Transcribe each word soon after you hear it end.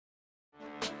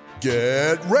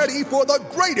Get ready for the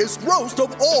greatest roast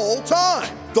of all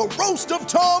time, the Roast of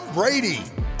Tom Brady,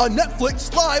 a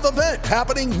Netflix live event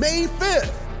happening May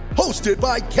 5th. Hosted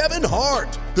by Kevin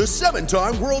Hart, the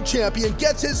 7-time world champion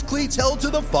gets his cleats held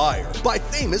to the fire by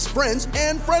famous friends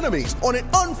and frenemies on an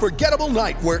unforgettable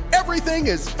night where everything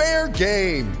is fair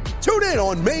game. Tune in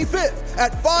on May 5th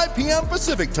at 5 p.m.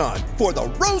 Pacific time for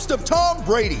the Roast of Tom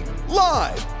Brady,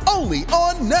 live only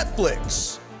on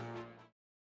Netflix.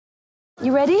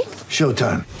 You ready?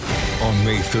 Showtime. On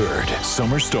May 3rd,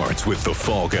 summer starts with The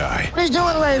Fall Guy. Let's do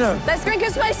it later. Let's drink a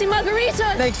spicy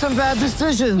margarita. Make some bad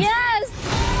decisions. Yes!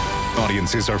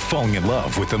 Audiences are falling in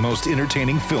love with the most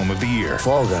entertaining film of the year.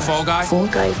 Fall Guy. Fall Guy? Fall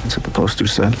Guy. That's what the poster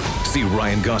said. See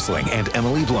Ryan Gosling and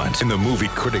Emily Blunt in the movie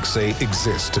critics say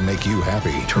exists to make you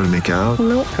happy. Trying to make it out?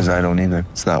 Nope. Because I don't either.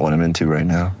 It's not what I'm into right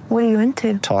now. What are you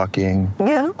into? Talking.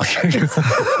 Yeah.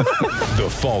 The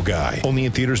Fall Guy. Only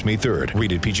in theaters May 3rd.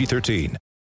 Rated PG-13.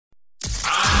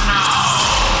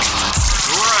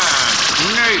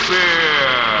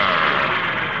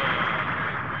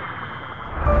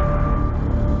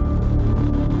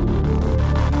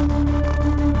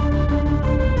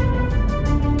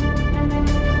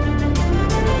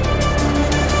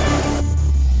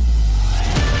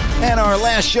 And our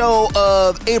last show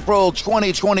of April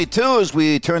 2022 as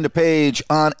we turn the page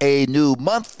on a new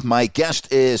month. My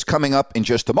guest is coming up in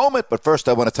just a moment, but first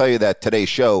I want to tell you that today's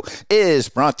show is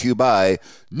brought to you by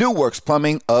New Works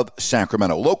Plumbing of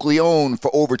Sacramento. Locally owned for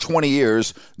over 20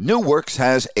 years, New Works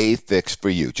has a fix for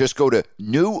you. Just go to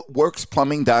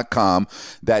newworksplumbing.com.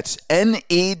 That's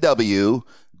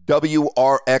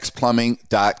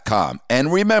NEWWRXplumbing.com.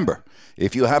 And remember,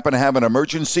 if you happen to have an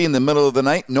emergency in the middle of the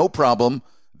night, no problem.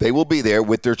 They will be there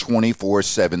with their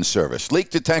 24/7 service.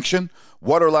 Leak detection,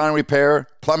 water line repair,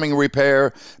 plumbing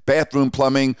repair, bathroom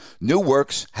plumbing. New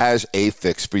Works has a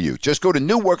fix for you. Just go to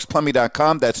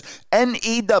newworksplumbing.com. That's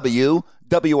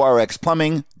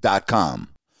NEWWRXplumbing.com.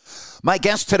 My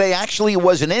guest today actually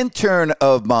was an intern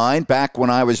of mine back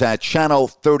when I was at Channel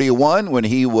 31 when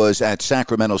he was at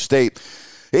Sacramento State.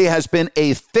 He has been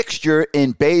a fixture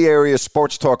in Bay Area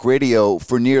sports talk radio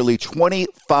for nearly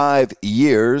 25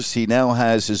 years. He now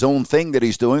has his own thing that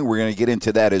he's doing. We're going to get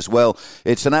into that as well.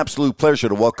 It's an absolute pleasure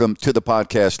to welcome to the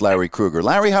podcast Larry Krueger.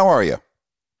 Larry, how are you?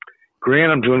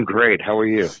 Grant, I'm doing great. How are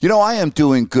you? You know, I am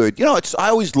doing good. You know, I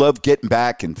always love getting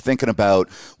back and thinking about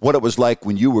what it was like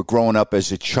when you were growing up as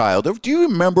a child. Do you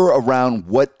remember around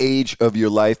what age of your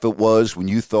life it was when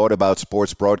you thought about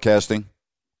sports broadcasting?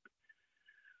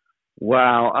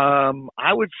 Wow.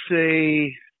 I would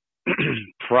say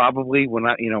probably when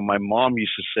my mom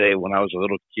used to say when I was a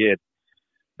little kid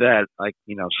that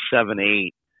 7,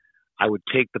 8, I would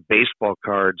take the baseball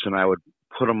cards and I would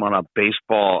put them on the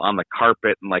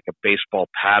carpet and like a baseball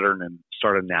pattern and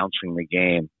start announcing the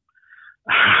game.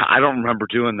 I don't remember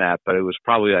doing that, but it was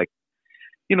probably 6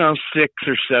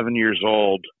 or 7 years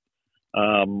old.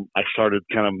 I started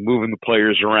kind of moving the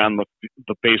players around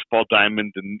the baseball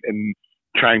diamond and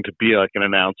trying to be like an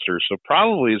announcer. So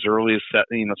probably as early as 6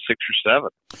 or 7.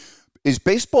 Is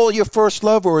baseball your first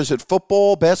love, or is it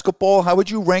football, basketball? How would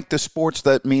you rank the sports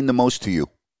that mean the most to you?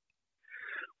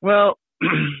 Well,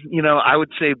 I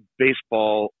would say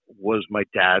baseball was my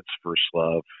dad's first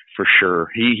love for sure.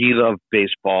 He loved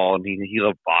baseball and he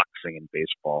loved boxing and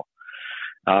baseball.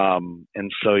 And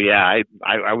so, yeah,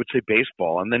 I would say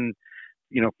baseball. And then,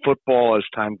 football as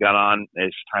time went on,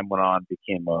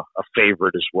 became a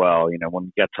favorite as well, when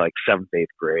you get to 7th,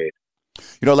 8th grade.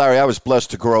 Larry, I was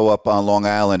blessed to grow up on Long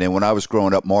Island, and when I was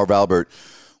growing up, Marv Albert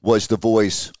was the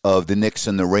voice of the Knicks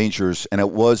and the Rangers, and it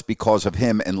was because of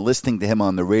him and listening to him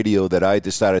on the radio that I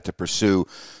decided to pursue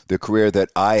the career that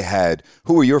I had.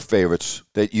 Who are your favorites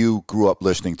that you grew up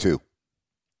listening to?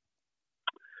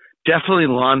 Definitely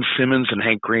Lon Simmons and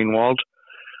Hank Greenwald.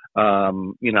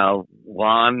 Lon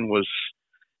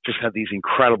just had these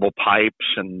incredible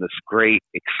pipes and this great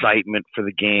excitement for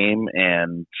the game.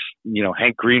 And,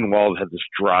 Hank Greenwald had this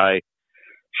dry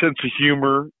sense of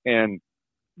humor and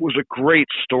was a great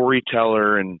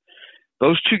storyteller. And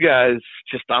those two guys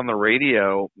just on the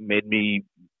radio made me,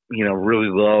 really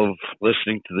love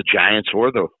listening to the Giants or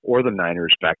the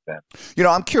Niners back then.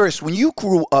 I'm curious, when you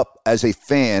grew up as a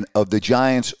fan of the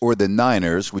Giants or the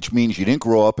Niners, which means you didn't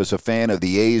grow up as a fan of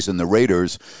the A's and the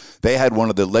Raiders, they had one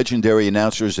of the legendary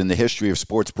announcers in the history of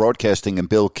sports broadcasting in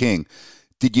Bill King.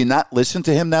 Did you not listen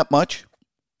to him that much?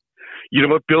 You know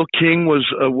what? Bill King was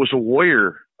a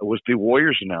Warrior. Was the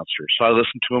Warriors announcer. So I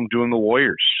listened to him doing the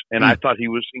Warriors, and I thought he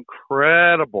was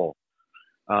incredible.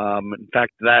 In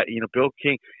fact, Bill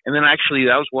King, and then actually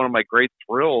that was one of my great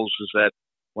thrills is that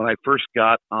when I first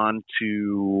got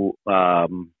onto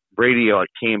radio at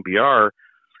KMBR,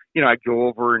 I'd go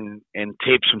over and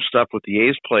tape some stuff with the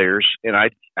A's players, and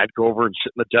I'd go over and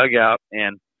sit in the dugout.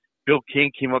 And Bill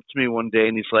King came up to me one day,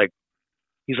 and he's like,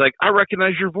 I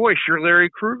recognize your voice. You're Larry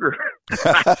Krueger.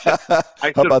 I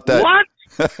said, How about that? What?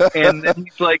 And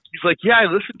he's like, yeah,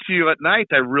 I listen to you at night.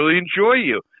 I really enjoy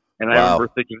you. And I remember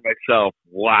thinking to myself,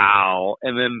 wow.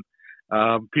 And then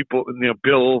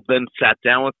Bill then sat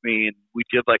down with me, and we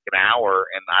did like an hour,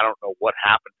 and I don't know what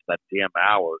happened to that damn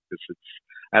hour because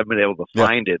I haven't been able to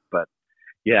find it. But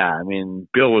yeah, I mean,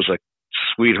 Bill was a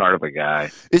sweetheart of a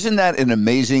guy. Isn't that an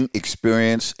amazing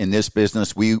experience in this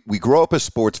business? We grow up as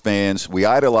sports fans. We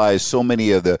idolize so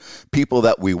many of the people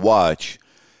that we watch.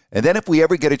 And then if we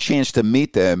ever get a chance to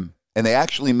meet them and they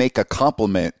actually make a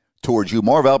compliment towards you.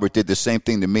 Marv Albert did the same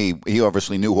thing to me. He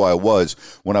obviously knew who I was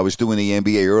when I was doing the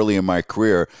NBA early in my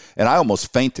career, and I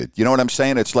almost fainted. You know what I'm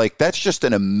saying? It's like, that's just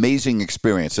an amazing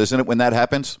experience, isn't it, when that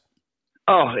happens?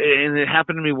 Oh, and it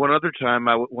happened to me one other time.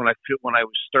 When I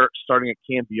was starting at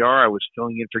KNBR, I was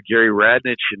filling in for Gary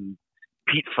Radnich, and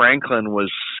Pete Franklin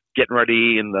was getting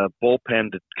ready in the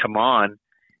bullpen to come on,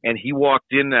 and he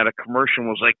walked in at a commercial and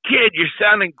was like, "Kid, you're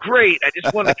sounding great. I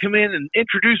just want to come in and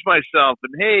introduce myself.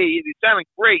 And hey, you're sounding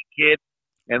great, kid."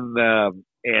 And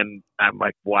I'm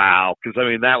like, wow, because I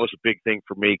mean that was a big thing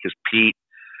for me because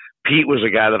Pete was a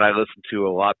guy that I listened to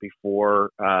a lot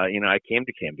before I came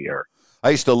to KNBR. I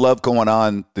used to love going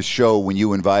on the show when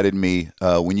you invited me,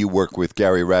 when you worked with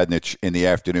Gary Radnich in the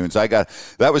afternoons.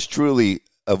 That was truly,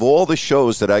 of all the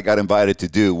shows that I got invited to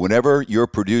do, whenever your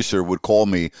producer would call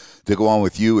me to go on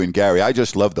with you and Gary, I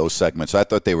just loved those segments. I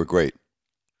thought they were great.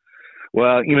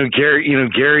 Well,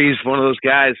 Gary's one of those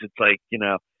guys. It's like,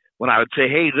 when I would say,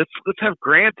 "Hey, let's have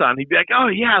Grant on," he'd be like, "Oh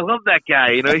yeah, I love that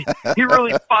guy. He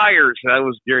really fires." And that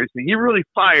was Gary's thing. He really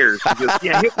fires. He goes,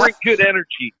 "Yeah, he'll bring good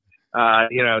energy."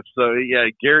 So yeah,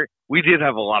 Gary, we did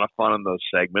have a lot of fun in those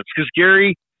segments because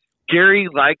Gary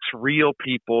likes real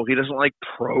people. He doesn't like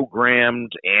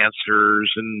programmed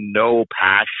answers and no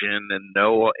passion and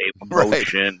no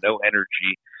emotion, no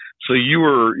energy. So you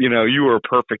were a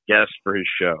perfect guest for his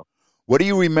show. What do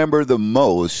you remember the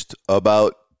most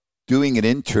about doing an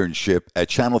internship at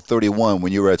Channel 31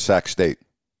 when you were at Sac State?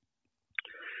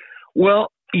 Well,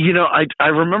 I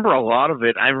remember a lot of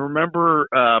it. I remember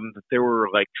that there were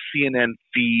like CNN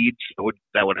feeds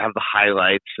that would have the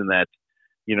highlights, and that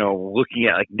looking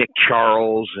at like Nick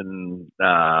Charles and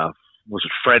was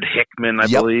it Fred Hickman, I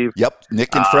believe. Yep,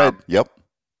 Nick and Fred. Yep.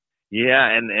 Yeah,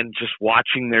 and just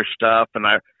watching their stuff, and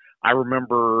I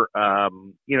remember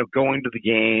going to the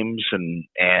games and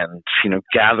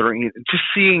gathering, just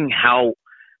seeing how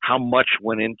much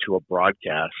went into a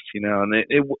broadcast, and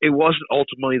it wasn't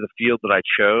ultimately the field that I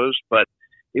chose, but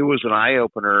it was an eye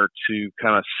opener to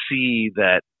kind of see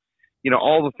that,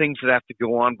 all the things that have to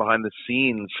go on behind the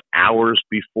scenes hours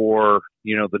before,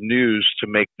 the news to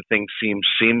make the thing seem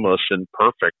seamless and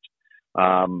perfect.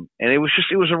 And it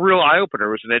was a real eye opener.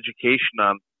 It was an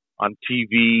education on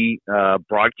TV,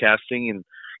 broadcasting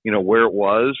and, where it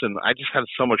was. And I just had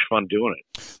so much fun doing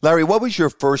it. Larry, what was your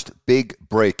first big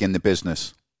break in the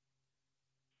business?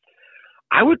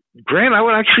 I would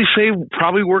actually say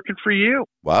probably working for you.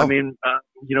 Wow. I mean,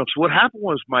 so what happened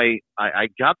was I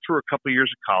got through a couple of years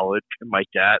of college, and I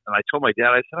told my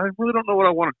dad, I said, I really don't know what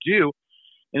I want to do.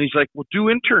 And he's like, well, do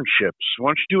internships. Why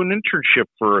don't you do an internship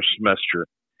for a semester?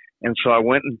 And so I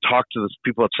went and talked to the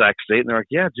people at Sac State, and they're like,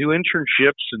 yeah, do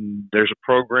internships, and there's a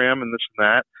program and this and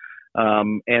that.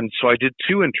 And so I did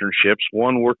 2 internships,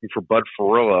 one working for Bud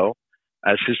Ferrillo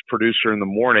as his producer in the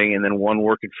morning, and then one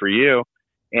working for you.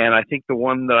 And I think the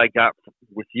one that I got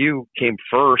with you came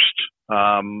first.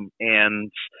 And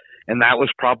that was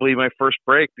probably my first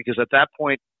break, because at that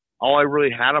point, all I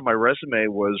really had on my resume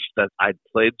was that I'd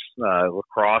played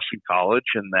lacrosse in college,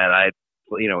 and that I'd,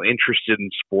 interested in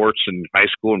sports in high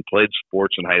school and played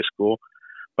sports in high school,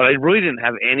 but I really didn't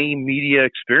have any media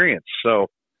experience. So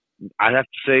I'd have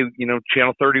to say,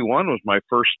 Channel 31 was my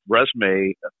first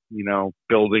resume,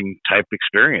 building type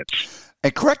experience.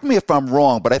 And correct me if I'm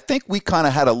wrong, but I think we kind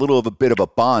of had a little of a bit of a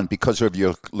bond because of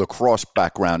your lacrosse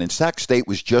background. And Sac State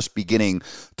was just beginning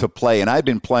to play, and I'd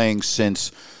been playing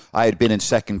since I had been in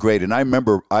second grade. And I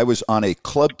remember I was on a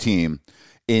club team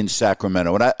in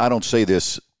Sacramento, and I don't say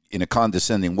this in a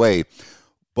condescending way,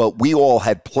 but we all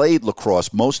had played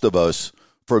lacrosse, most of us,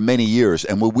 for many years.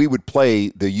 And when we would play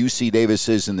the UC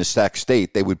Davises and the Sac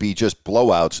State, they would be just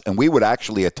blowouts, and we would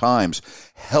actually at times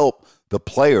help the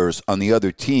players on the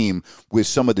other team with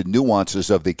some of the nuances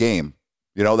of the game.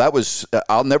 That was,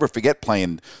 I'll never forget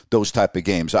playing those type of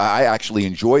games. I actually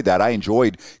enjoyed that. I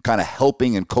enjoyed kind of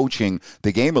helping and coaching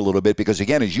the game a little bit because,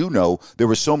 again, as you know, there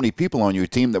were so many people on your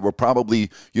team that were probably,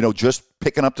 just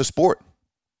picking up the sport.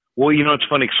 Well, it's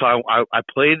funny. So I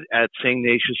played at St.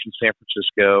 Ignatius in San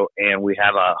Francisco, and we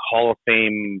had a Hall of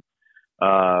Fame,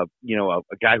 a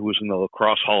guy who was in the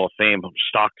Lacrosse Hall of Fame,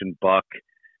 Stockton Buck,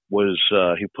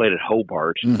 he played at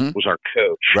Hobart, was our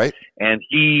coach. Right. And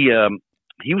he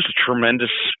was a tremendous,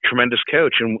 tremendous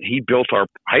coach, and he built our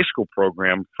high school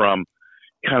program from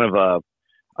kind of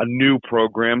a new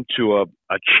program to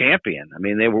a champion. I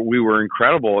mean, we were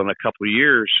incredible in a couple of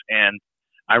years, and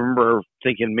I remember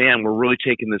thinking, man, we're really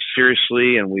taking this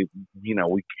seriously. And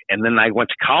and then I went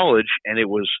to college, and it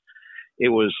was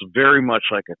very much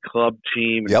like a club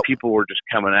team, and people were just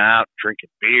coming out, drinking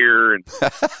beer and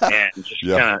just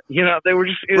kind of, they were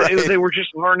just, they were just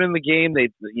learning the game. They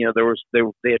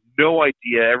had no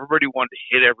idea. Everybody wanted to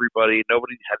hit everybody.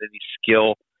 Nobody had any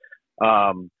skill.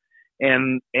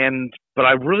 But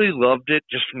I really loved it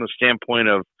just from the standpoint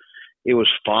of, it was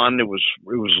fun. It was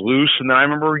loose. And then I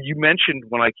remember you mentioned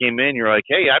when I came in, you're like,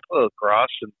 hey, I play lacrosse.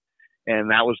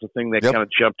 And that was the thing that kind of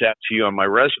jumped out to you on my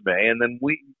resume. And then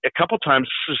a couple times,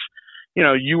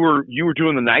 you were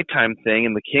doing the nighttime thing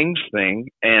and the Kings thing.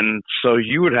 And so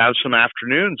you would have some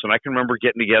afternoons. And I can remember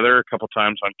getting together a couple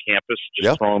times on campus,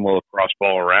 just throwing the lacrosse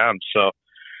ball around. So,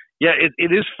 yeah,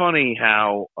 it is funny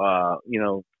how,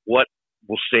 what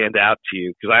will stand out to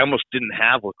you, because I almost didn't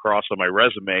have lacrosse on my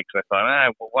resume because I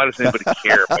thought, why does anybody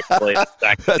care if I play at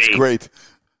Sac That's State? great.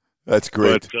 That's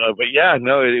great. But yeah,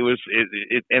 no, it was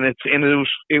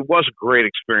a great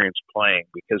experience playing,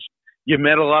 because you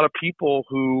met a lot of people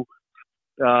who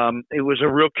it was a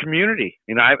real community.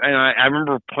 I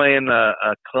remember playing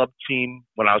a club team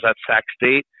when I was at Sac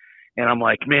State, and I'm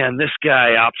like, man, this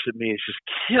guy opposite me is just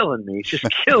killing me. He's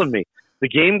just killing me. The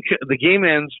game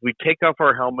ends. We take off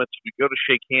our helmets. We go to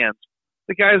shake hands.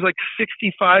 The guy's like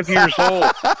 65 years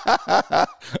old.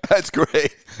 That's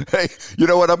great. Hey, you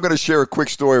know what? I'm going to share a quick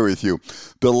story with you.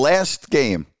 The last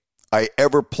game I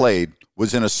ever played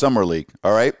was in a summer league,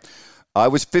 all right? I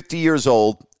was 50 years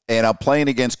old, and I'm playing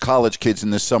against college kids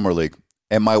in this summer league.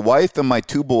 And my wife and my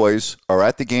two boys are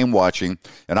at the game watching,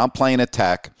 and I'm playing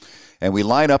attack. And we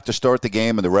line up to start the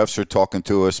game, and the refs are talking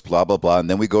to us, blah, blah, blah. And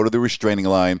then we go to the restraining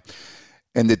line.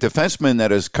 And the defenseman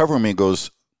that is covering me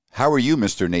goes, "How are you,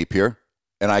 Mr. Napier?"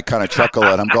 And I kind of chuckle,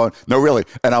 and I'm going, "No, really."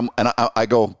 And I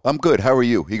go, "I'm good. How are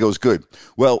you?" He goes, "Good."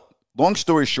 Well, long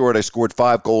story short, I scored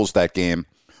 5 goals that game.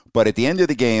 But at the end of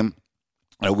the game,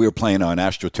 we were playing on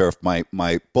AstroTurf.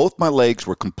 Both my legs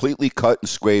were completely cut and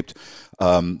scraped.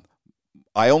 I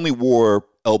only wore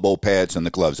elbow pads and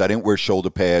the gloves. I didn't wear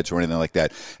shoulder pads or anything like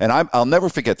that. And I'll never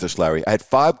forget this, Larry. I had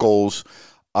 5 goals.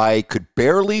 I could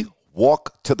barely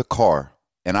walk to the car.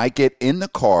 And I get in the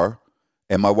car,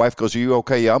 and my wife goes, "Are you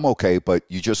okay?" "Yeah, I'm okay, but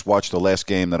you just watched the last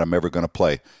game that I'm ever going to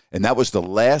play." And that was the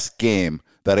last game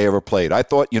that I ever played. I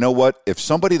thought, you know what? If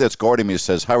somebody that's guarding me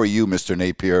says, "How are you, Mr.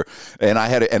 Napier?" and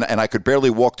I could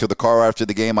barely walk to the car after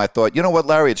the game, I thought, you know what,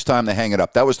 Larry, it's time to hang it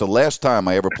up. That was the last time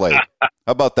I ever played. How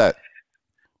about that?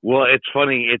 Well, it's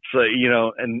funny. It's,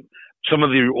 and some of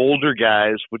the older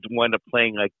guys would wind up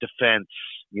playing like defense,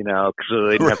 because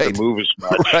they didn't have to move as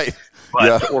much, right?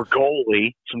 Or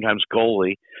goalie, sometimes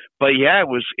goalie. But yeah,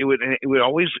 it would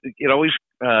always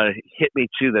hit me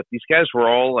too that these guys were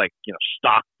all like,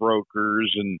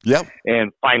 stockbrokers and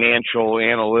financial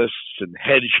analysts and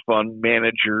hedge fund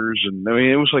managers, and I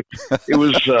mean, it was it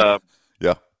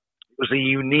was a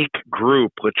unique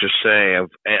group, let's just say, of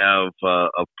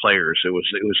players. It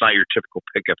was not your typical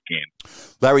pickup game.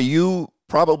 Larry, you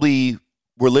probably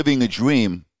were living a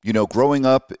dream, growing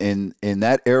up in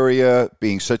that area,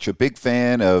 being such a big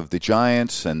fan of the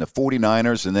Giants and the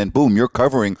 49ers, and then, boom, you're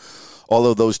covering all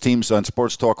of those teams on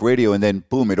Sports Talk Radio, and then,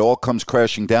 boom, it all comes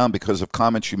crashing down because of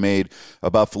comments you made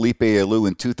about Felipe Alou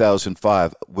in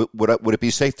 2005. Would it be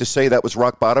safe to say that was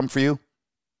rock bottom for you?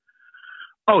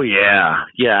 Oh, yeah.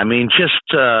 Yeah, I mean,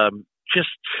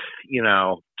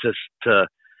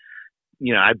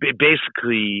 it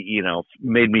basically,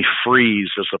 made me freeze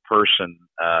as a person.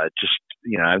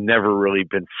 I've never really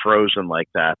been frozen like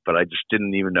that, but I just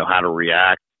didn't even know how to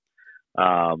react.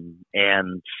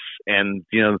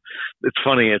 It's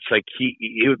funny. It's like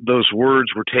those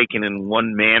words were taken in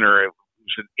one manner. It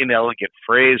was an inelegant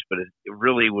phrase, but it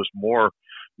really was more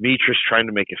me just trying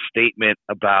to make a statement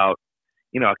about,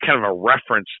 kind of a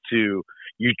reference to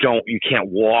you can't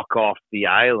walk off the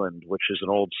island, which is an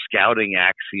old scouting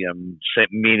axiom,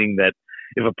 meaning that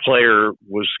if a player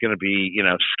was going to be,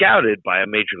 scouted by a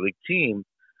major league team,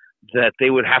 that they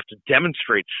would have to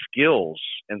demonstrate skills.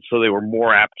 And so they were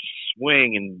more apt to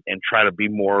swing and try to be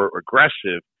more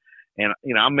aggressive. And,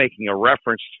 I'm making a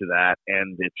reference to that,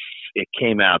 and it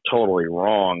came out totally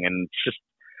wrong. And it's just,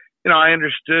 I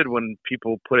understood when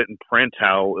people put it in print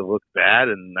how it looked bad,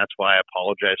 and that's why I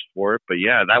apologized for it. But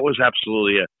yeah, that was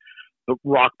absolutely the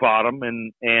rock bottom,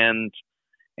 and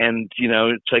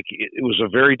it's like it was a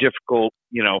very difficult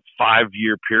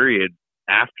 5-year period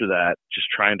after that, just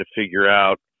trying to figure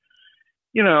out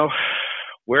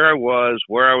where I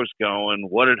was going,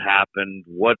 what had happened,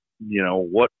 what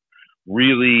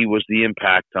really was the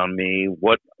impact on me,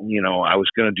 what I was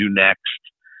going to do next.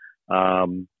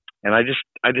 And I just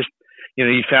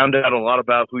you found out a lot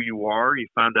about who you are. You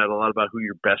found out a lot about who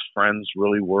your best friends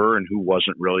really were and who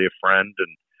wasn't really a friend.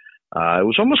 And it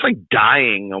was almost like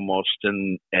dying almost,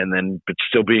 and then but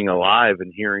still being alive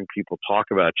and hearing people talk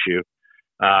about you.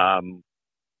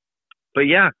 But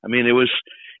yeah, I mean, it was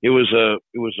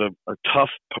a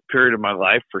tough period of my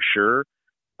life for sure.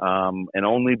 And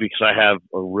only because I have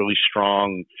a really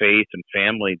strong faith and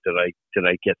family did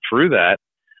I get through that.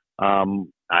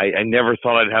 I never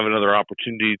thought I'd have another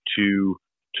opportunity to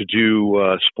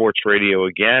do sports radio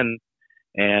again,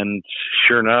 and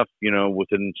sure enough,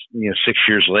 within 6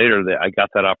 years later, I got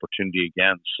that opportunity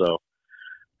again. So,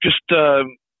 just I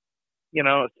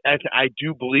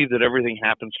do believe that everything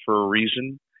happens for a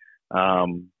reason.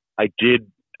 I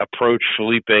did approach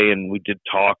Felipe, and we did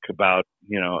talk about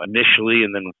initially,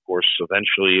 and then of course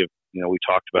eventually we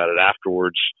talked about it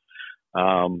afterwards.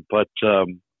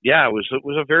 Yeah, it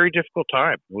was a very difficult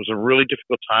time. It was a really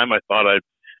difficult time. I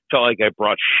felt like I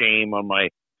brought shame on my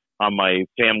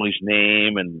family's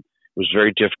name, and it was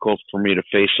very difficult for me to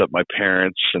face up my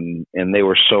parents, and they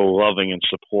were so loving and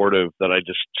supportive that I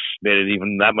just made it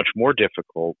even that much more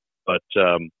difficult. But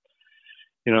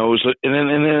it was, and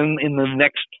then in the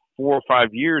next 4 or 5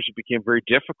 years, it became very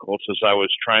difficult as I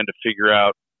was trying to figure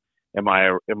out, am I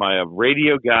a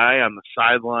radio guy on the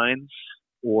sidelines,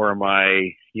 or am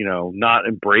I, not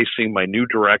embracing my new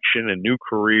direction and new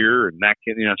career, and that,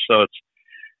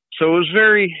 so it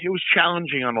was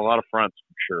challenging on a lot of fronts,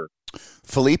 for sure.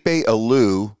 Felipe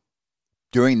Alou,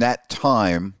 during that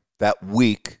time, that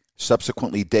week,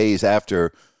 subsequently days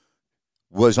after,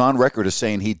 was on record as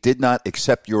saying he did not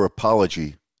accept your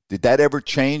apology. Did that ever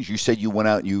change? You said you went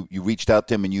out and you reached out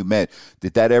to him and you met.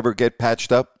 Did that ever get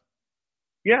patched up?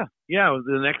 Yeah.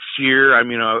 The next year, I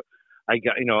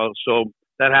got, so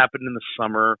that happened in the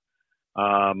summer.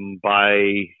 By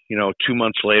 2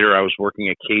 months later, I was working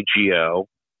at KGO.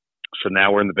 So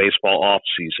now we're in the baseball off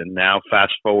season. Now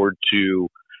fast forward to,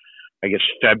 I guess,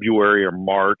 February or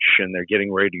March, and they're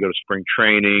getting ready to go to spring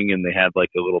training, and they had like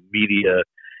a little media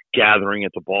gathering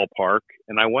at the ballpark,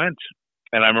 and I went.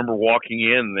 And I remember walking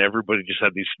in, and everybody just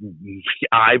had these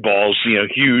eyeballs,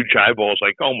 huge eyeballs,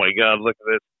 like, oh my God, look at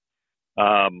this.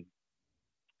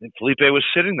 And Felipe was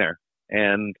sitting there,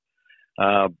 and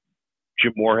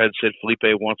Jim Moorhead said, Felipe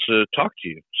wants to talk to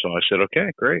you. So I said,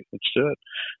 okay, great, let's do it.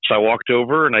 So I walked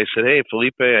over and I said, hey,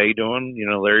 Felipe, how you doing?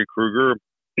 Larry Krueger.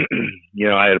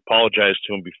 I had apologized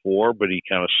to him before, but he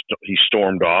kind of he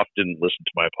stormed off, didn't listen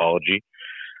to my apology.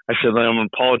 I said, I'm going to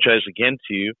apologize again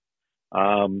to you.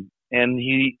 And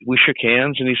we shook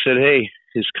hands, and he said, hey,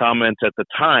 his comment at the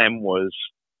time was,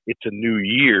 it's a new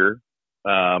year.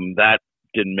 That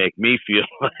didn't make me feel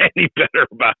any better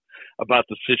about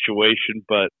the situation,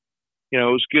 but it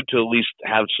was good to at least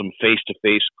have some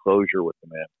face-to-face closure with the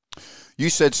man. You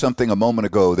said something a moment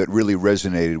ago that really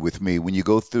resonated with me. When you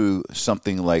go through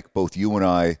something like both you and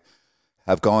I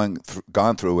have gone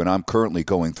through, and I'm currently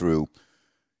going through,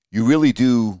 you really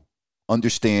do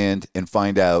understand and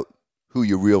find out who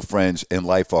your real friends in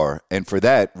life are. And for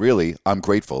that, really, I'm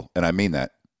grateful, and I mean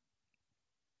that.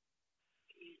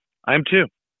 I am too,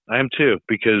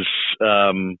 because,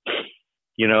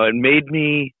 it made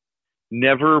me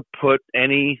never put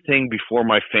anything before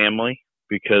my family,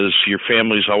 because your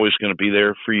family's always going to be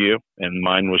there for you, and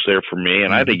mine was there for me.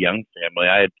 And I had a young family.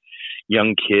 I had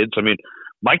young kids. I mean,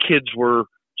 my kids were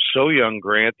so young,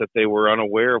 Grant, that they were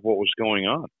unaware of what was going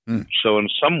on. So in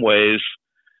some ways,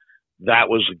 that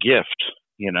was a gift,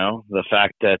 the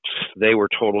fact that they were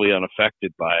totally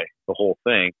unaffected by the whole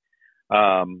thing.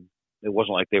 It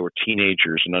wasn't like they were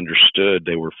teenagers and understood.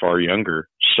 They were far younger.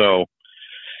 So,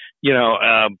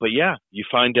 but yeah, you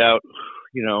find out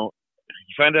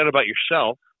about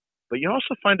yourself, but you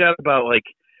also find out about like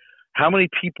how many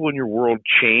people in your world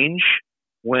change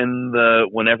when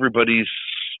everybody's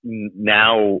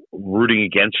now rooting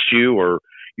against you, or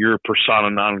you're persona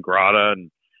non grata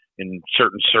in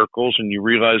certain circles, and you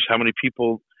realize how many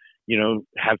people,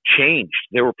 have changed.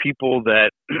 There were people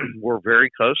that were very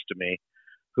close to me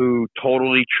who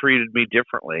totally treated me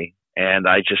differently, and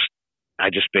I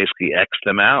just basically X'd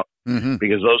them out,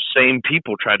 because those same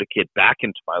people tried to get back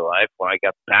into my life when I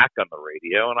got back on the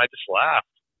radio, and I just laughed.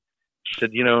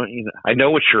 said, I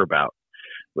know what you're about.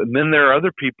 And then there are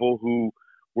other people who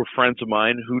were friends of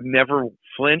mine who never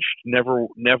flinched, never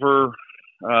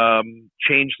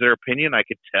changed their opinion. I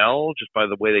could tell just by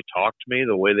the way they talked to me,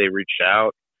 the way they reached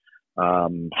out,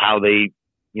 how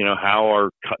our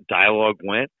dialogue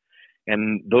went.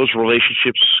 And those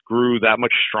relationships grew that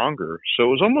much stronger. So it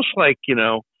was almost like,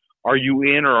 are you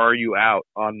in or are you out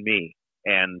on me?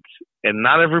 And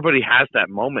not everybody has that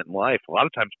moment in life. A lot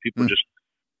of times people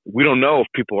we don't know if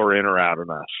people are in or out on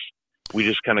us. We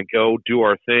just kind of go do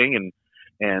our thing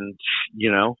and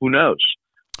who knows?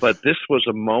 But this was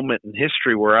a moment in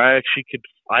history where I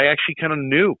actually kind of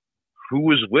knew who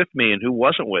was with me and who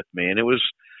wasn't with me. And it was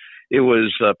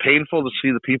painful to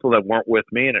see the people that weren't with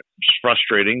me, and it was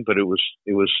frustrating, but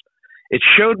it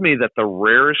showed me that the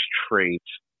rarest trait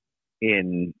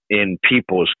in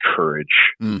people is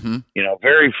courage. Mm-hmm.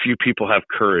 Very few people have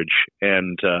courage,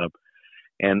 and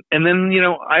then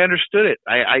I understood it.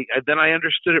 Then I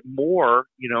understood it more.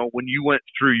 When you went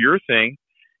through your thing,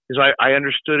 is I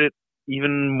understood it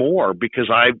even more because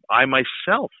I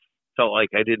myself felt like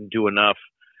I didn't do enough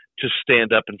to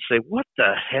stand up and say, what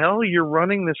the hell? You're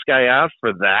running this guy out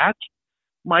for that?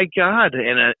 My God.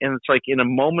 And it's like in a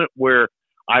moment where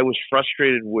I was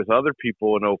frustrated with other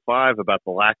people in 2005 about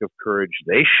the lack of courage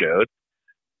they showed,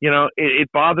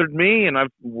 it bothered me. And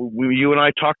you and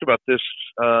I talked about this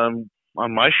on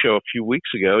my show a few weeks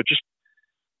ago. Just,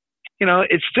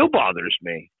 it still bothers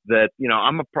me that,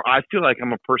 I feel like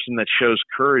I'm a person that shows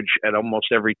courage at almost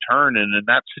every turn. And in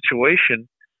that situation,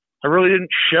 I really didn't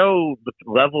show the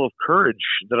level of courage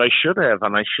that I should have,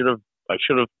 and I should have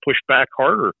pushed back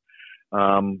harder.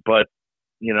 But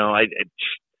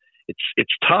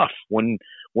it's tough when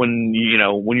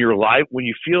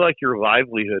you feel like your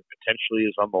livelihood potentially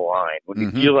is on the line, when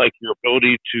you feel like your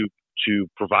ability to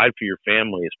provide for your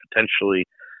family is potentially,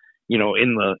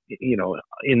 in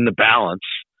the balance.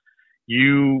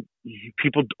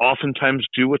 People oftentimes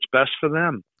do what's best for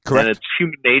them. Correct. And it's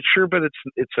human nature, but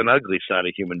it's an ugly side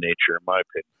of human nature, in my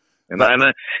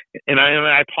opinion. And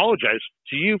I apologize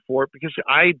to you for it because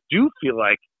I do feel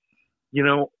like,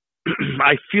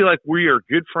 I feel like we are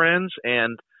good friends,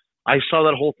 and I saw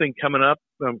that whole thing coming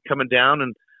down,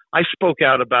 and I spoke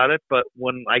out about it. But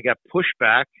when I got pushed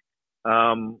back,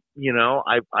 I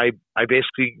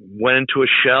basically went into a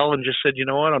shell and just said, you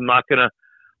know what, I'm not gonna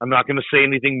say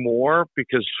anything more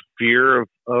because fear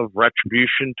of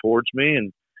retribution towards me,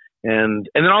 and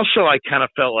then also I kind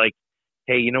of felt like,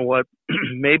 hey, you know what,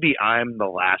 maybe I'm the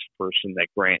last person that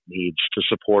Grant needs to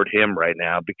support him right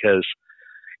now because,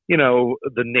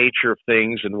 the nature of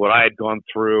things and what I had gone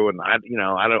through, and I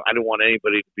don't want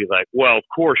anybody to be like, well, of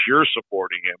course you're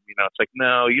supporting him. It's like,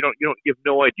 no, you have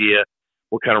no idea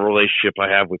what kind of relationship I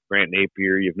have with Grant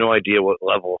Napier. You have no idea what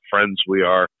level of friends we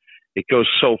are. It goes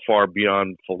so far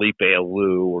beyond Felipe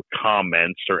Alou or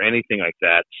comments or anything like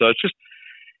that. So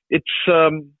it's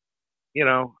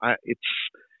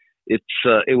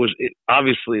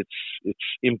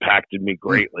impacted me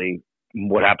greatly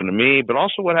what happened to me, but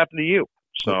also what happened to you.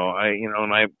 So I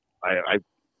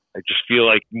just feel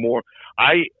like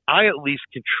I at least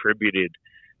contributed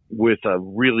with a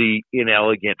really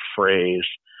inelegant phrase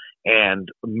and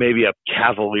maybe a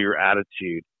cavalier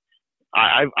attitude.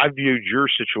 I viewed your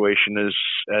situation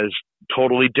as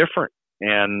totally different.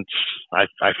 And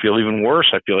I feel even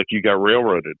worse. I feel like you got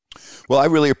railroaded. Well, I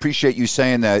really appreciate you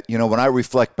saying that. When I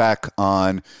reflect back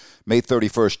on May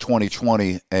 31st,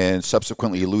 2020, and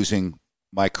subsequently losing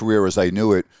my career as I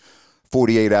knew it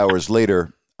 48 hours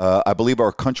later, I believe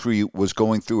our country was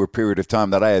going through a period of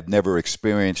time that I had never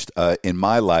experienced in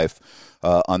my life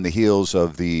on the heels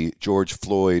of the George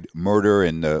Floyd murder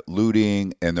and the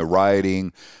looting and the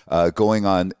rioting going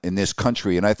on in this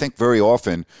country. And I think very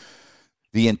often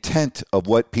the intent of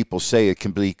what people say, it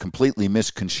can be completely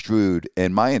misconstrued.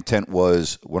 And my intent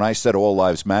was, when I said all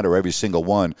lives matter, every single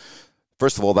one,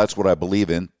 first of all, that's what I believe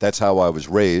in. That's how I was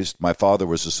raised. My father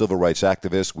was a civil rights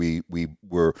activist. We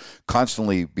were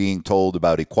constantly being told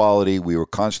about equality. We were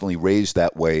constantly raised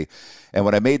that way. And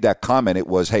when I made that comment, it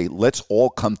was, hey, let's all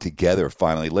come together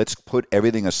finally. Let's put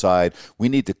everything aside. We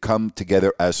need to come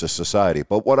together as a society.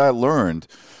 But what I learned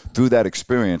through that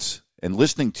experience and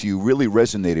listening to you really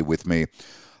resonated with me.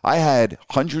 I had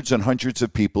hundreds and hundreds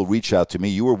of people reach out to me.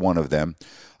 You were one of them.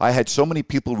 I had so many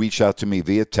people reach out to me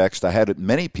via text. I had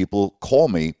many people call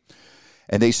me,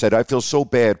 and they said, I feel so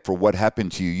bad for what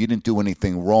happened to you. You didn't do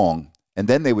anything wrong. And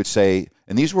then they would say,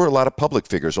 and these were a lot of public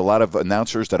figures, a lot of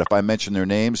announcers that if I mentioned their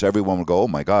names, everyone would go, oh,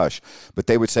 my gosh. But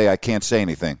they would say, I can't say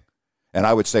anything. And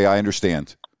I would say, I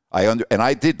understand. And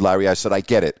I did, Larry. I said, I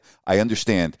get it. I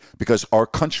understand. Because our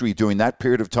country during that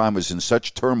period of time was in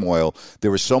such turmoil.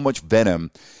 There was so much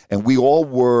venom. And we all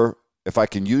were, if I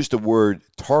can use the word,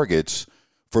 targets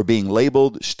for being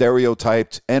labeled,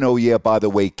 stereotyped, and, oh, yeah, by the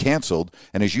way, canceled.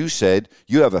 And as you said,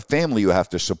 you have a family you have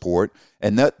to support.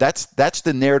 And that's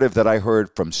the narrative that I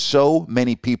heard from so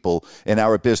many people in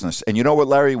our business. And you know what,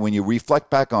 Larry, when you reflect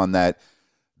back on that,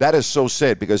 that is so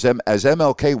sad because as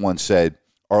MLK once said,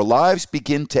 our lives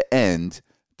begin to end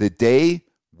the day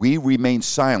we remain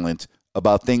silent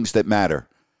about things that matter.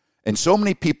 And so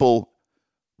many people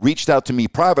reached out to me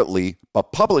privately,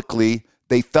 but publicly,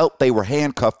 they felt they were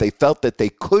handcuffed. They felt that they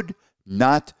could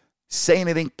not say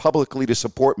anything publicly to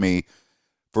support me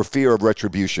for fear of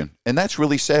retribution. And that's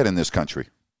really sad in this country.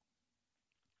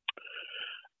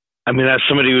 I mean, as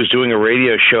somebody who was doing a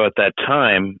radio show at that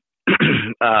time,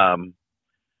 I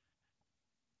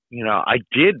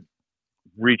did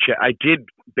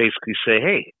basically say,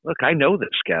 hey, look, I know this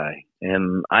guy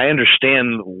and I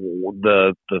understand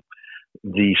the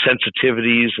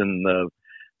sensitivities and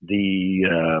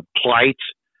the plight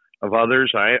of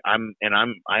others. I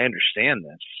understand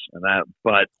this,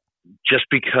 but just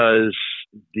because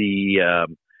the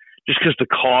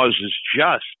cause is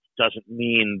just doesn't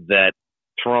mean that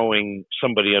throwing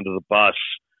somebody under the bus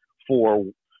for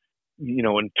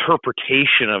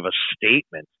interpretation of a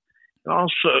statement. And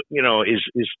also, is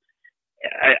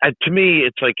to me,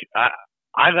 it's like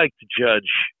I like to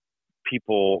judge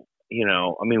people.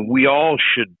 I mean, we all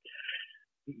should.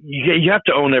 You have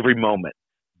to own every moment,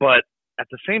 but at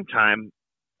the same time,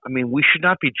 I mean, we should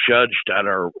not be judged at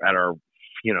our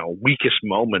weakest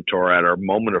moment or at our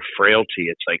moment of frailty.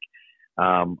 It's like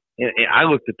I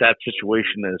looked at that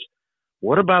situation as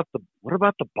what about the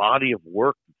body of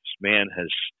work this man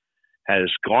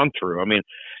has gone through? I mean,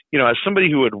 as somebody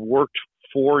who had worked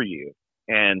for you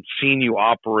and seen you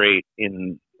operate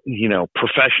in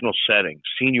professional settings,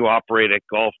 seen you operate at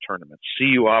golf tournaments, see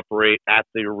you operate at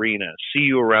the arena, see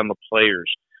you around the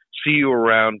players, see you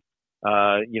around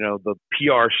the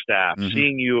PR staff,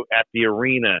 seeing you at the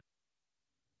arena.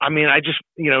 I mean, I just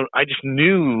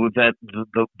knew that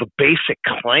the basic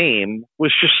claim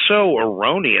was just so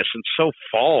erroneous and so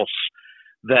false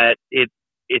that it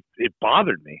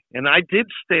bothered me. And I did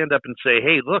stand up and say,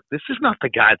 hey, look, this is not the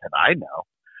guy that I know.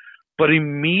 But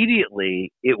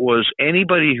immediately it was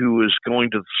anybody who was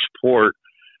going to support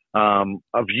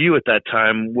of you at that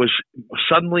time was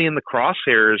suddenly in the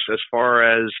crosshairs as far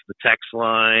as the text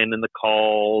line and the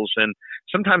calls and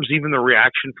sometimes even the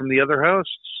reaction from the other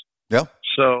hosts. Yeah.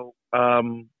 So,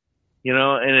 and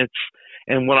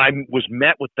when I was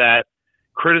met with that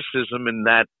criticism and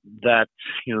that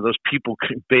those people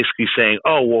basically saying,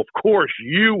 oh, well, of course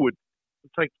you would,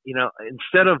 it's like,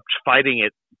 instead of fighting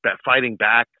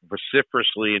back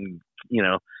vociferously and,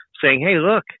 saying, hey,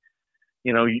 look,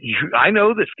 I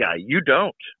know this guy, you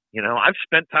don't, I've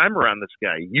spent time around this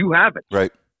guy, you haven't.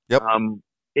 Right. Yep.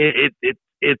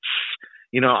 It's,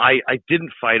 I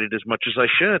didn't fight it as much as I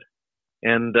should.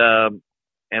 And I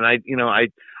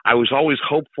was always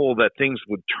hopeful that things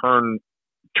would turn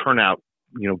out,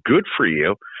 good for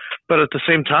you. But at the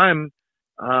same time,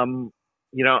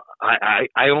 we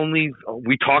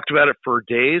talked about it for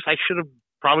days. I should have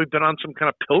probably been on some kind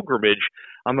of pilgrimage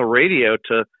on the radio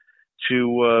to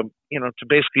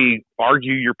basically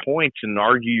argue your points and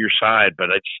argue your side, but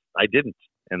I didn't.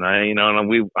 And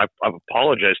I've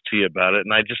apologized to you about it.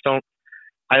 And I just don't,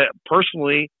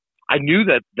 personally, I knew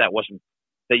that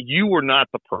you were not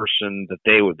the person that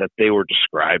they were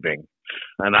describing.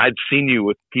 And I'd seen you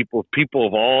with people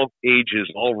of all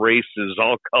ages, all races,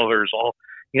 all colors,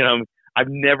 I've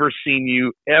never seen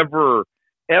you ever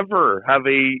have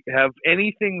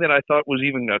anything that I thought was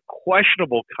even a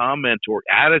questionable comment or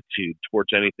attitude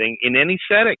towards anything in any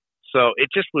setting. So it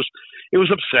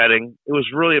was upsetting. It was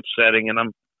really upsetting.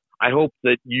 And I hope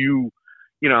that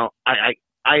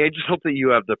I just hope that you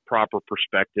have the proper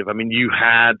perspective. I mean, you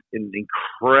had an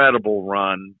incredible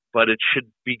run, but it should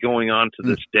be going on to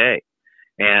this day.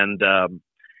 And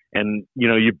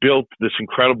you built this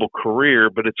incredible career,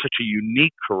 but it's such a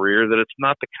unique career that it's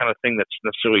not the kind of thing that's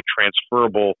necessarily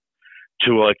transferable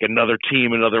to like another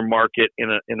team, another market in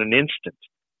an instant.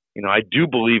 I do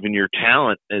believe in your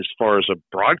talent as far as a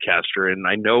broadcaster, and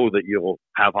I know that you'll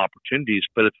have opportunities,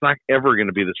 but it's not ever going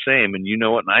to be the same. And you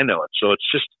know it, and I know it. So it's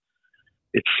just,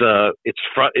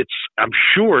 I'm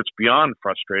sure it's beyond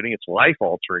frustrating. It's life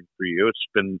altering for you. It's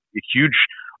been a huge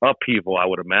upheaval, I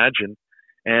would imagine.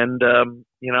 And,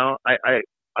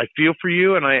 I feel for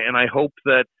you, and I hope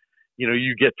that,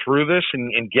 you get through this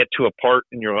and get to a part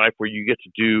in your life where you get to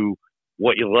do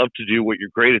what you love to do, what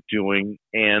you're great at doing,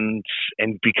 and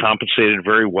be compensated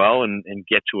very well and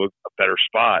get to a better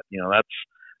spot. You know,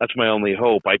 that's my only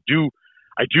hope. I do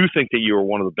think that you are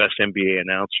one of the best NBA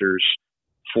announcers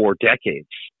for decades,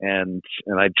 and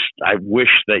I wish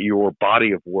that your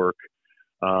body of work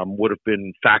would have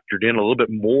been factored in a little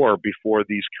bit more before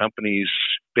these companies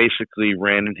basically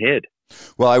ran and hid.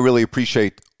 Well, I really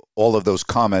appreciate all of those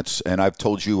comments, and I've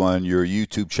told you on your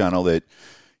YouTube channel that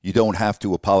you don't have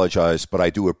to apologize, but I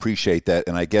do appreciate that,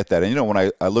 and I get that. And, you know, when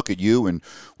I look at you and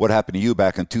what happened to you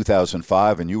back in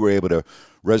 2005, and you were able to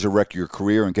resurrect your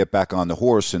career and get back on the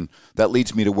horse, and that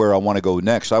leads me to where I want to go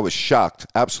next. I was shocked,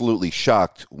 absolutely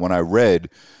shocked, when I read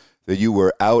that you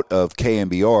were out of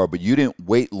KNBR, but you didn't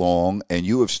wait long, and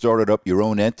you have started up your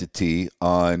own entity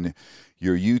on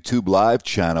your YouTube Live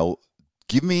channel.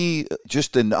 Give me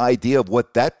just an idea of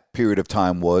what that period of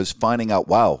time was, finding out,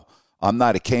 wow, I'm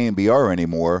not a KNBR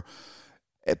anymore.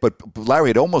 But Larry,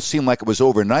 it almost seemed like it was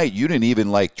overnight. You didn't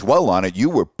even dwell on it. You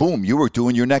were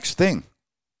doing your next thing.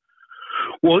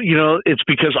 Well, you know, it's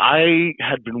because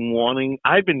I've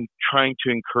been trying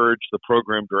to encourage the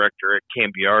program director at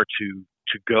KNBR to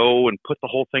go and put the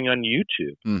whole thing on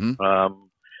YouTube. Mm-hmm.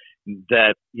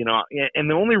 That, you know, and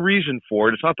the only reason for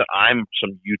it, it's not that I'm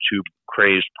some YouTube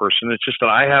crazed person. It's just that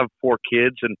I have 4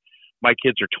 kids, and my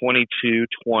kids are 22,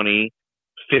 20,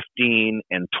 15,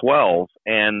 and 12.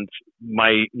 And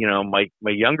my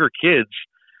younger kids,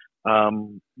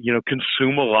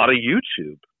 consume a lot of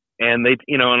YouTube, and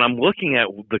and I'm looking at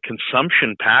the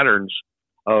consumption patterns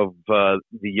of the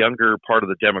younger part of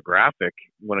the demographic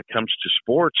when it comes to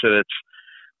sports, and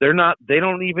they're not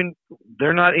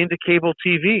into cable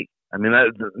TV. I mean,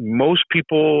 most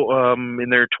people in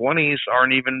their 20s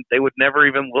they would never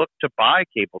even look to buy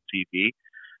cable TV.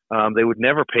 They would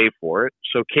never pay for it.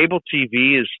 So cable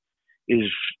TV is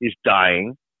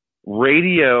dying.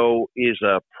 Radio is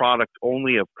a product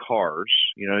only of cars.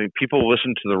 You know, people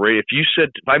listen to the radio.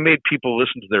 If I made people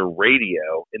listen to their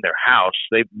radio in their house,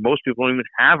 most people don't even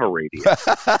have a radio in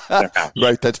their house.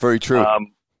 Right, that's very true.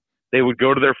 They would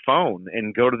go to their phone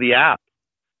and go to the app.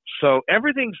 So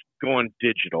everything's going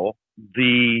digital.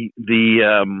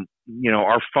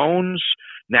 Our phones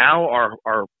now our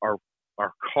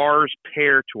cars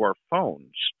pair to our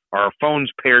phones. Our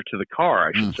phones pair to the car,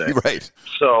 I should say. Right.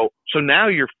 So now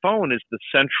your phone is the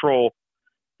central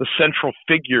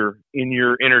figure in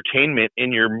your entertainment,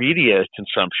 in your media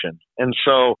consumption. And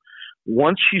so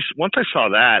once I saw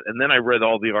that, and then I read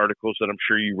all the articles that I'm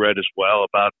sure you read as well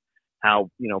about how,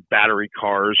 you know, battery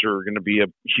cars are going to be a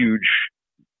huge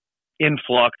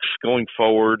influx going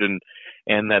forward, and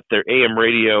that their AM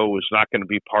radio was not going to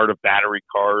be part of battery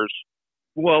cars.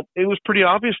 Well, it was pretty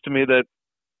obvious to me that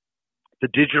the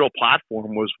digital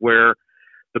platform was where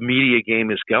the media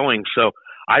game is going. So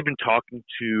I've been talking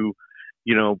to,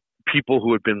 you know, people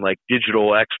who had been like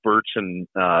digital experts and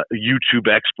YouTube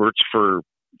experts for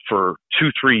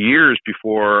 2-3 years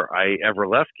before I ever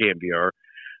left KNBR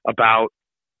about,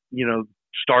 you know,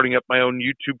 starting up my own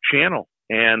YouTube channel.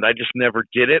 And I just never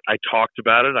did it. I talked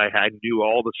about it. I knew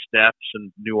all the steps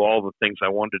and knew all the things I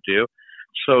wanted to do.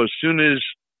 So as soon as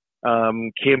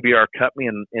KNBR cut me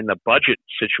in the budget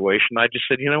situation, I just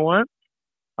said, you know what?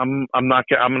 I'm going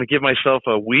to give myself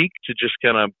a week to just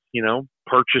kind of, you know,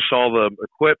 purchase all the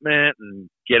equipment and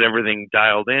get everything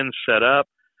dialed in, set up.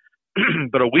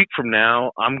 But a week from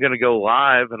now, I'm going to go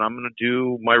live and I'm going to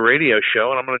do my radio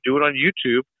show, and I'm going to do it on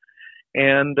YouTube.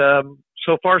 And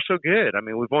so far, so good. I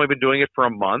mean, we've only been doing it for a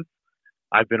month.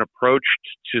 I've been approached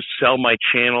to sell my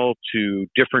channel to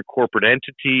different corporate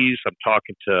entities. I'm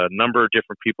talking to a number of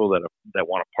different people that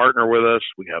want to partner with us.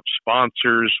 We have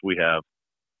sponsors. We have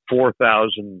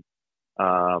 4,000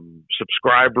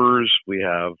 subscribers.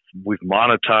 We've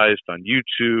monetized on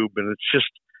YouTube, and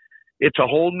it's a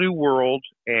whole new world,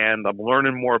 and I'm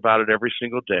learning more about it every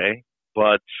single day.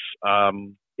 But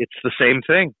it's the same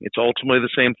thing. It's ultimately the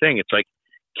same thing. It's like,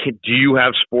 do you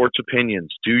have sports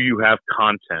opinions? Do you have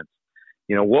content?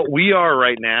 You know, what we are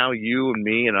right now, you and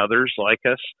me and others like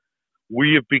us,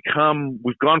 we've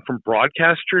gone from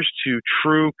broadcasters to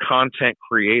true content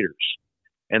creators.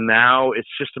 And now it's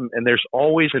just, and there's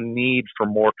always a need for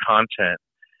more content.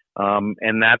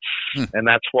 And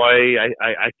that's why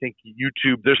I think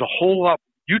YouTube, there's a whole lot,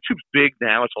 YouTube's big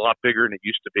now. It's a lot bigger than it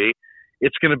used to be.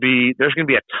 There's going to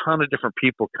be a ton of different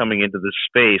people coming into this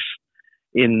space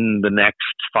in the next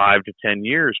 5 to 10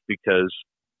 years, because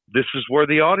this is where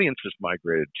the audience is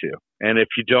migrated to. And if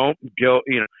you don't go,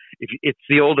 you know, if it's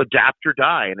the old adapt or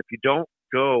die. And if you don't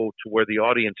go to where the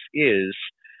audience is,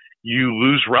 you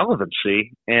lose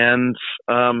relevancy. And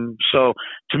so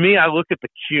to me, I look at the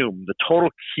cume, the total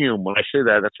cume. When I say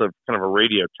that, that's a kind of a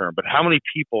radio term, but how many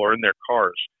people are in their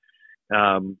cars,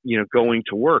 going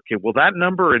to work? And well, that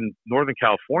number in Northern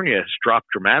California has dropped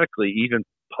dramatically, even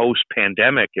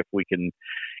post-pandemic, if we can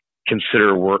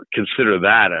consider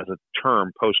that as a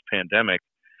term, post-pandemic.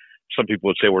 Some people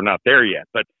would say we're not there yet,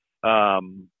 but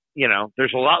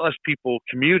there's a lot less people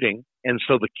commuting, and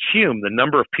so the cume, the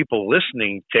number of people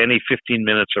listening to any 15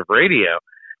 minutes of radio,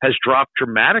 has dropped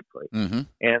dramatically. Mm-hmm.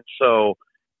 And so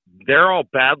they're all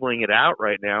battling it out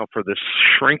right now for this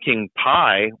shrinking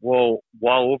pie. Well,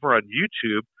 while over on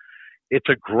YouTube, it's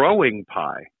a growing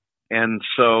pie. And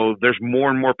so there's more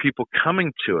and more people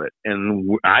coming to it.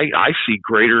 And I see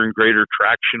greater and greater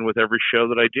traction with every show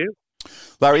that I do.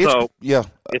 Larry,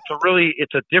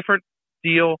 it's a different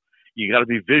deal. You got to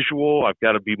be visual. I've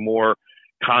got to be more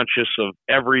conscious of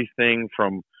everything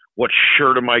from what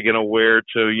shirt am I going to wear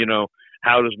to,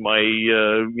 how does my,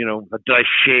 did I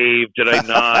shave? Did I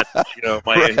not?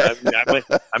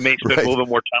 I may spend a little bit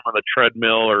more time on the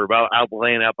treadmill or out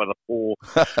laying out by the pool.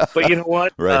 But you know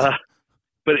what? Right.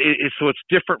 But so it's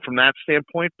different from that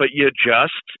standpoint, but you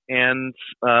adjust. And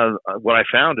what I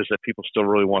found is that people still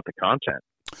really want the content.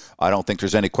 I don't think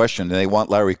there's any question. They want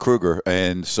Larry Krueger,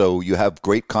 and so you have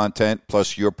great content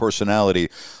plus your personality,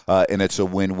 and it's a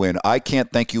win-win. I can't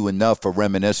thank you enough for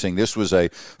reminiscing. This was a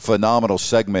phenomenal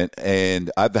segment,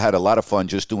 and I've had a lot of fun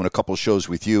just doing a couple shows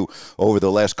with you over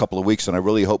the last couple of weeks, and I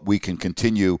really hope we can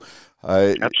continue.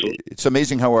 Absolutely. It's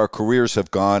amazing how our careers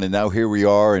have gone, and now here we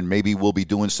are, and maybe we'll be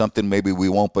doing something, maybe we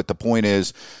won't, but the point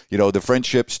is, the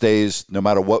friendship stays no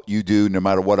matter what you do, no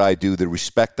matter what I do. The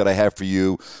respect that I have for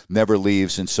you never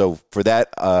leaves, and so for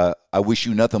that, I wish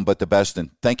you nothing but the best, and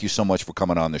thank you so much for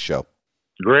coming on the show.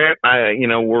 Grant,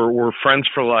 we're friends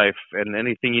for life, and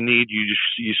anything you need,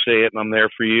 you say it, and I'm there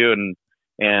for you,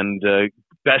 and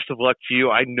best of luck to you.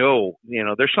 I know,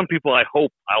 there's some people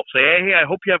I'll say, hey, I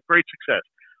hope you have great success.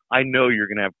 I know you're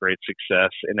going to have great success,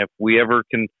 and if we ever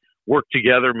can work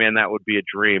together, man, that would be a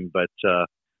dream. But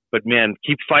man,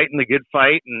 keep fighting the good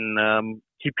fight, and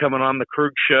keep coming on the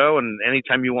Krug Show. And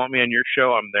anytime you want me on your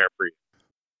show, I'm there for you.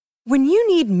 When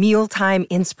you need mealtime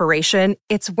inspiration,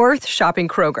 it's worth shopping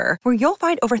Kroger, where you'll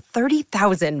find over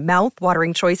 30,000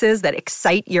 mouth-watering choices that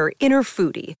excite your inner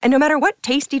foodie. And no matter what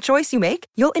tasty choice you make,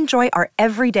 you'll enjoy our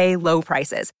everyday low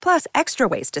prices, plus extra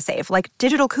ways to save, like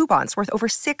digital coupons worth over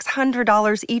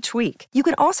 $600 each week. You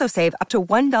can also save up to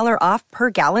 $1 off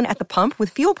per gallon at the pump with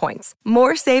fuel points.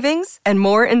 More savings and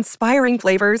more inspiring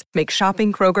flavors make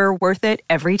shopping Kroger worth it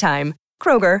every time.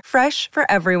 Kroger, fresh for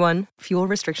everyone. Fuel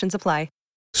restrictions apply.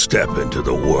 Step into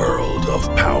the world of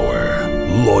power,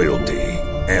 loyalty,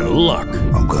 and luck.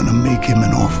 I'm gonna make him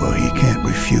an offer he can't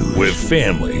refuse. With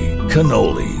family,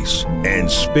 cannolis, and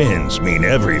spins mean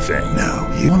everything. Now,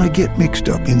 you wanna get mixed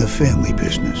up in the family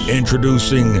business.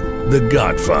 Introducing The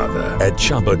Godfather at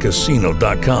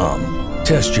ChumbaCasino.com.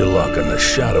 Test your luck in the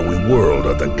shadowy world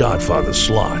of The Godfather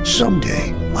slot.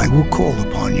 Someday, I will call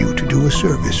upon you to do a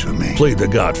service for me. Play The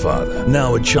Godfather,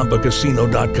 now at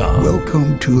ChumbaCasino.com.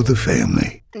 Welcome to the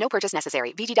family. No purchase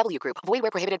necessary. VGW Group. Void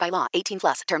where prohibited by law.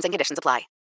 18+. Terms and conditions apply.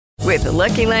 With the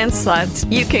Lucky Land Slots,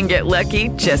 you can get lucky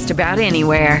just about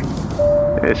anywhere.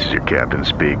 This is your captain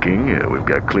speaking. We've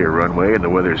got clear runway and the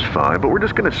weather's fine, but we're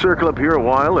just going to circle up here a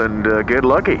while and get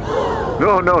lucky.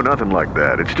 No, nothing like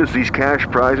that. It's just these cash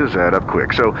prizes add up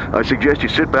quick. So I suggest you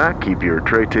sit back, keep your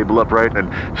tray table upright, and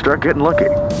start getting lucky.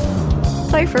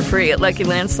 Play for free at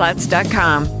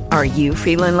LuckyLandSlots.com. Are you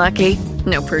feeling lucky?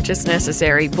 No purchase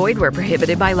necessary. Void where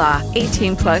prohibited by law.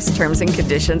 18+ terms and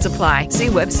conditions apply. See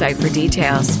website for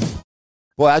details.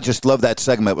 Well, I just love that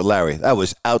segment with Larry. That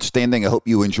was outstanding. I hope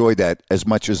you enjoyed that as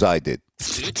much as I did.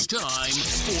 It's time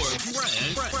for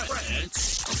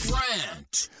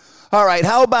Brent. All right,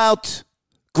 how about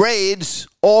grades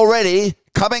already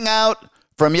coming out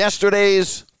from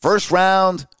yesterday's first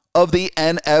round of the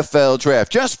NFL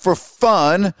draft? Just for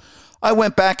fun, I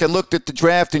went back and looked at the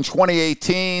draft in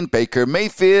 2018. Baker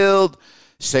Mayfield,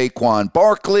 Saquon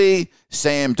Barkley,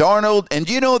 Sam Darnold. And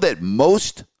do you know that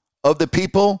most of the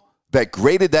people that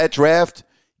graded that draft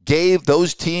gave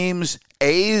those teams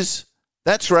A's?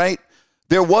 That's right.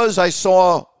 I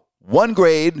saw one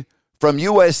grade from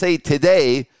USA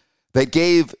Today that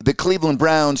gave the Cleveland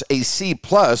Browns a C+.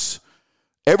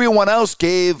 Everyone else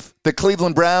gave the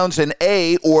Cleveland Browns an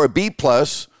A or a B+.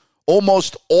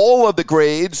 Almost all of the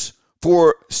grades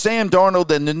for Sam Darnold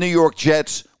and the New York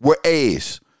Jets were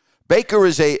A's. Baker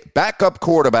is a backup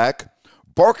quarterback.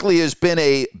 Barkley has been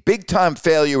a big-time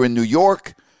failure in New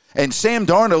York. And Sam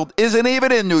Darnold isn't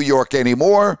even in New York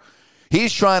anymore.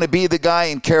 He's trying to be the guy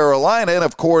in Carolina. And,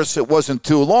 of course, it wasn't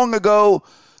too long ago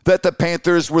that the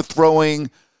Panthers were throwing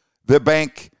the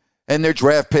bank and their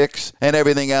draft picks and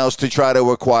everything else to try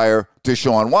to acquire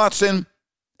Deshaun Watson.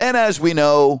 And as we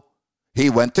know, he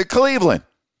went to Cleveland.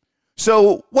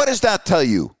 So what does that tell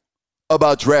you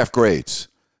about draft grades?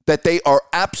 That they are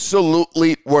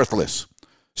absolutely worthless.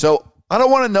 So I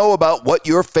don't want to know about what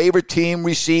your favorite team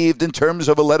received in terms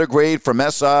of a letter grade from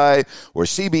SI or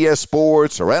CBS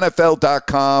Sports or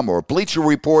NFL.com or Bleacher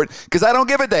Report, because I don't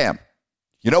give a damn.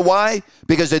 You know why?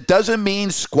 Because it doesn't mean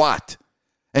squat.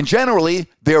 And generally,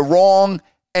 they're wrong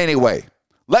anyway.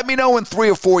 Let me know in 3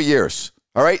 or 4 years,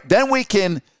 all right? Then we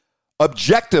can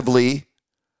objectively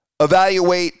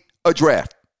evaluate a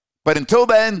draft. But until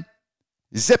then,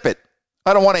 zip it.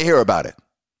 I don't want to hear about it.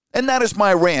 And that is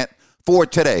my rant for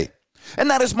today. And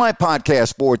that is my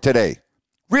podcast for today.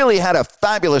 Really had a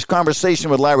fabulous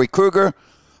conversation with Larry Krueger.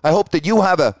 I hope that you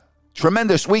have a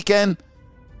tremendous weekend.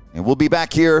 And we'll be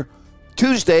back here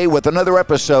Tuesday with another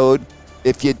episode,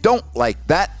 If You Don't Like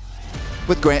That,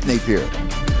 with Grant Napier.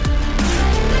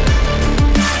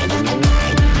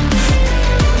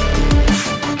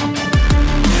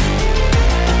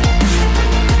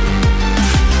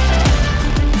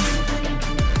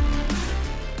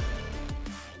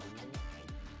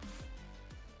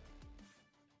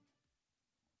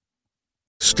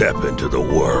 Step into the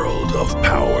world of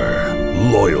power,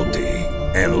 loyalty,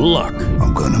 and luck.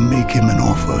 I'm gonna make him an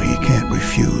offer he can't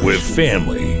refuse. With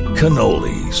family,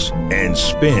 cannolis, and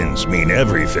spins mean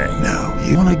everything. Now,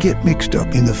 you wanna get mixed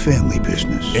up in the family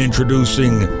business.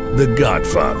 Introducing The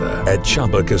Godfather at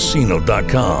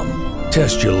ChumbaCasino.com.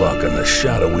 Test your luck in the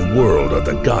shadowy world of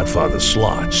The Godfather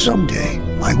slot. Someday,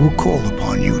 I will call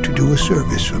upon you to do a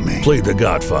service for me. Play The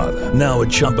Godfather now at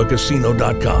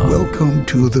ChumbaCasino.com. Welcome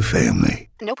to the family.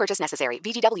 No purchase necessary.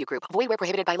 VGW Group. Void where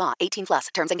prohibited by law.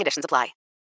 18+. Terms and conditions apply.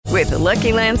 With the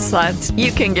Lucky Land Slots,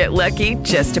 you can get lucky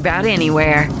just about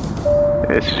anywhere.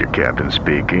 This is your captain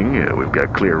speaking. We've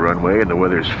got clear runway and the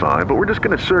weather's fine, but we're just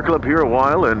going to circle up here a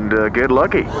while and get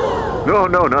lucky. No,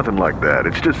 nothing like that.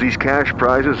 It's just these cash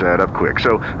prizes add up quick.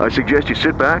 So I suggest you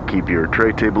sit back, keep your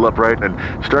tray table upright, and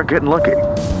start getting lucky.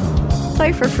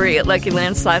 Play for free at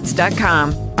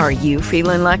LuckyLandSlots.com. Are you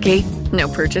feeling lucky? No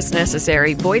purchase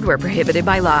necessary. Void where prohibited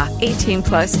by law.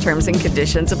 18+ terms and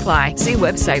conditions apply. See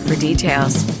website for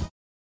details.